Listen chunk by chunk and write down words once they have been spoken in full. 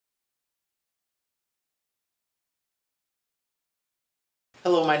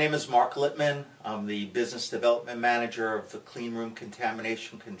Hello, my name is Mark Littman. I'm the Business Development Manager of the Cleanroom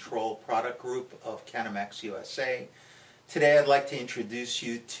Contamination Control Product Group of Kanomax USA. Today I'd like to introduce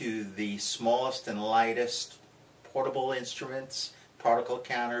you to the smallest and lightest portable instruments, particle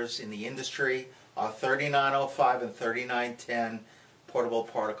counters in the industry, our 3905 and 3910 portable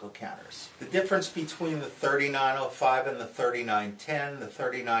particle counters. The difference between the 3905 and the 3910, the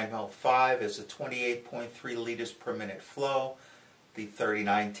 3905 is a 28.3 liters per minute flow. The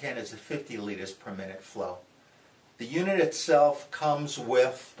 3910 is a 50 liters per minute flow. The unit itself comes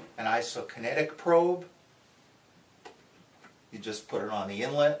with an isokinetic probe. You just put it on the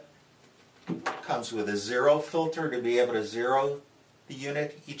inlet. Comes with a zero filter to be able to zero the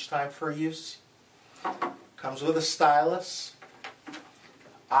unit each time for use. Comes with a stylus.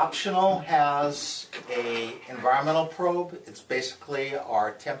 Optional has an environmental probe. It's basically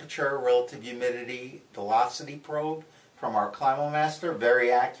our temperature, relative humidity, velocity probe from our Kanomax,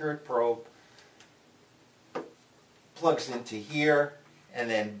 very accurate probe. Plugs into here, and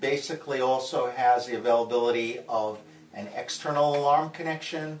then basically also has the availability of an external alarm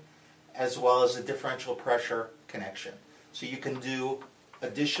connection as well as a differential pressure connection. So you can do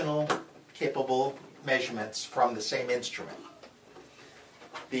additional capable measurements from the same instrument.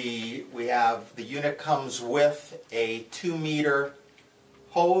 The unit comes with a 2-meter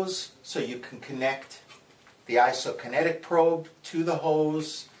hose, so you can connect the isokinetic probe to the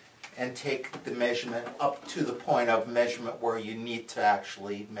hose and take the measurement up to the point of measurement where you need to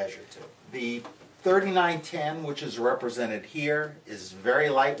actually measure to. The 3910, which is represented here, is very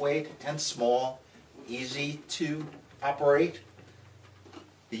lightweight and small, easy to operate.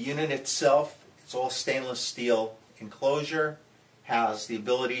 The unit itself, it's all stainless steel enclosure, has the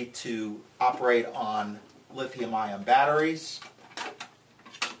ability to operate on lithium-ion batteries,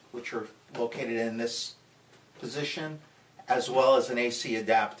 which are located in this position, as well as an AC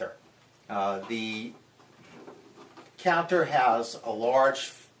adapter. The counter has a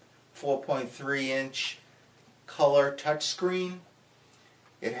large 4.3-inch color touchscreen.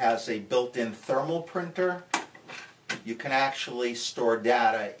 It has a built-in thermal printer. You can actually store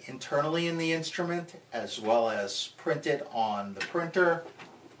data internally in the instrument as well as print it on the printer,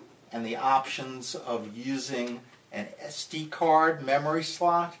 and the options of using an SD card memory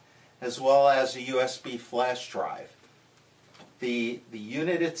slot as well as a USB flash drive. The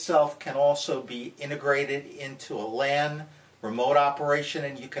unit itself can also be integrated into a LAN remote operation,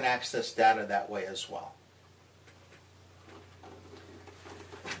 and you can access data that way as well.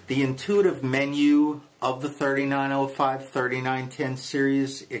 The intuitive menu of the 3905-3910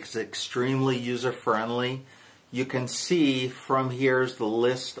 series is extremely user-friendly. You can see from here's the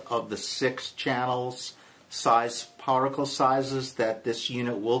list of the 6 channels, particle sizes that this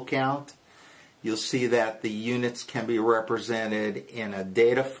unit will count. You'll see that the units can be represented in a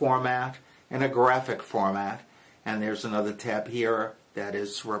data format and a graphic format, and there's another tab here that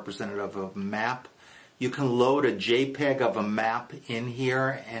is representative of a map. You can load a JPEG of a map in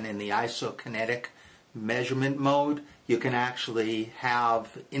here, and in the isokinetic measurement mode you can actually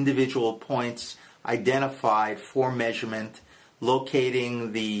have individual points identified for measurement,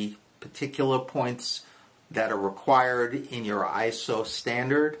 locating the particular points that are required in your ISO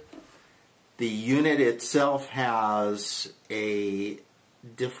standard. The unit itself has a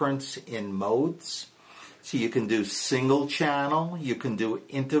difference in modes. So you can do single channel, you can do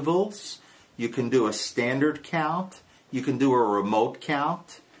intervals, you can do a standard count, you can do a remote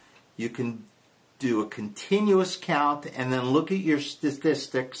count, you can do a continuous count, and then look at your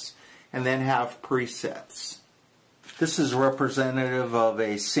statistics and then have presets. This is representative of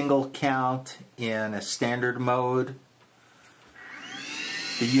a single count in a standard mode.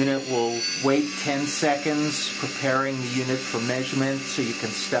 The unit will wait 10 seconds preparing the unit for measurement so you can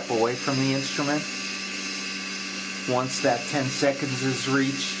step away from the instrument. Once that 10 seconds is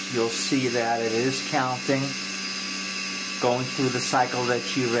reached, you'll see that it is counting, going through the cycle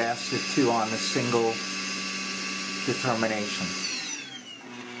that you've asked it to on a single determination.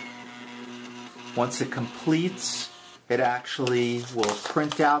 Once it completes, it actually will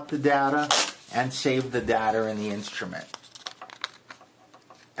print out the data and save the data in the instrument,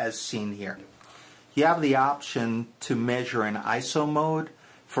 as seen here. You have the option to measure in ISO mode.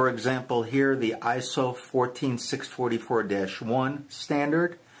 For example, here the ISO 14644-1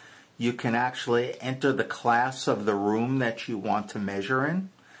 standard. You can actually enter the class of the room that you want to measure in.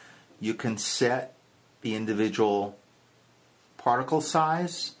 You can set the individual particle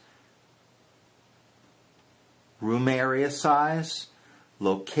size, room area size,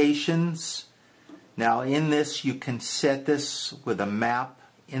 locations. Now in this you can set this with a map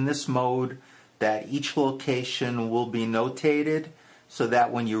in this mode that each location will be notated so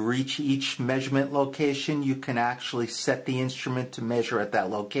that when you reach each measurement location, you can actually set the instrument to measure at that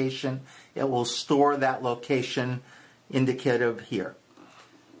location. It will store that location indicative here.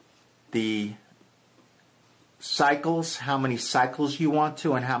 The cycles, how many cycles you want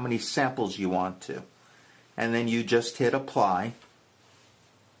to and how many samples you want to. And then you just hit apply.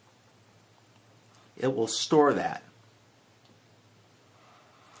 It will store that.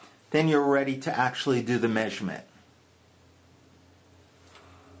 Then you're ready to actually do the measurement.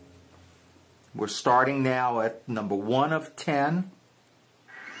 We're starting now at number 1 of 10.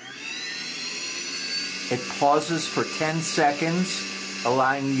 It pauses for 10 seconds,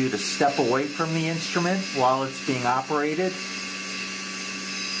 allowing you to step away from the instrument while it's being operated.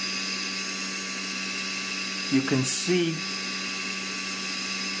 You can see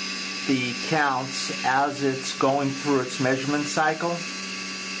the counts as it's going through its measurement cycle.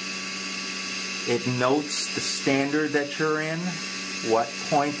 It notes the standard that you're in, what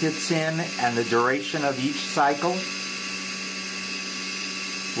point it's in, and the duration of each cycle.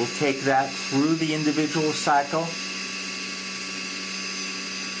 We'll take that through the individual cycle.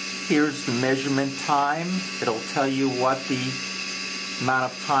 Here's the measurement time. It'll tell you what the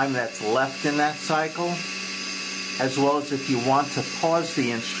amount of time that's left in that cycle, as well as if you want to pause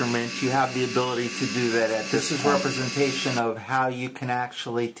the instrument, you have the ability to do that at this point. This is representation of how you can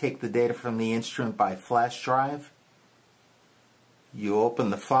actually take the data from the instrument by flash drive. You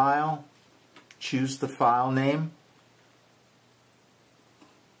open the file, choose the file name,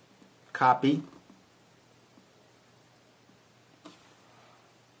 copy,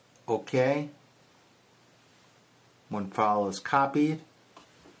 OK. When file is copied,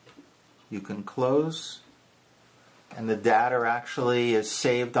 you can close, and the data actually is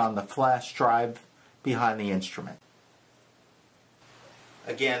saved on the flash drive behind the instrument.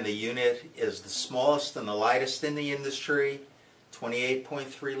 Again, the unit is the smallest and the lightest in the industry,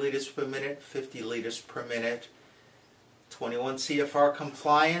 28.3 liters per minute, 50 liters per minute, 21 CFR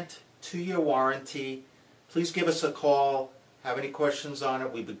compliant, 2-year warranty. Please give us a call. Have any questions on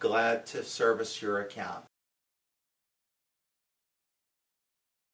it, we'd be glad to service your account.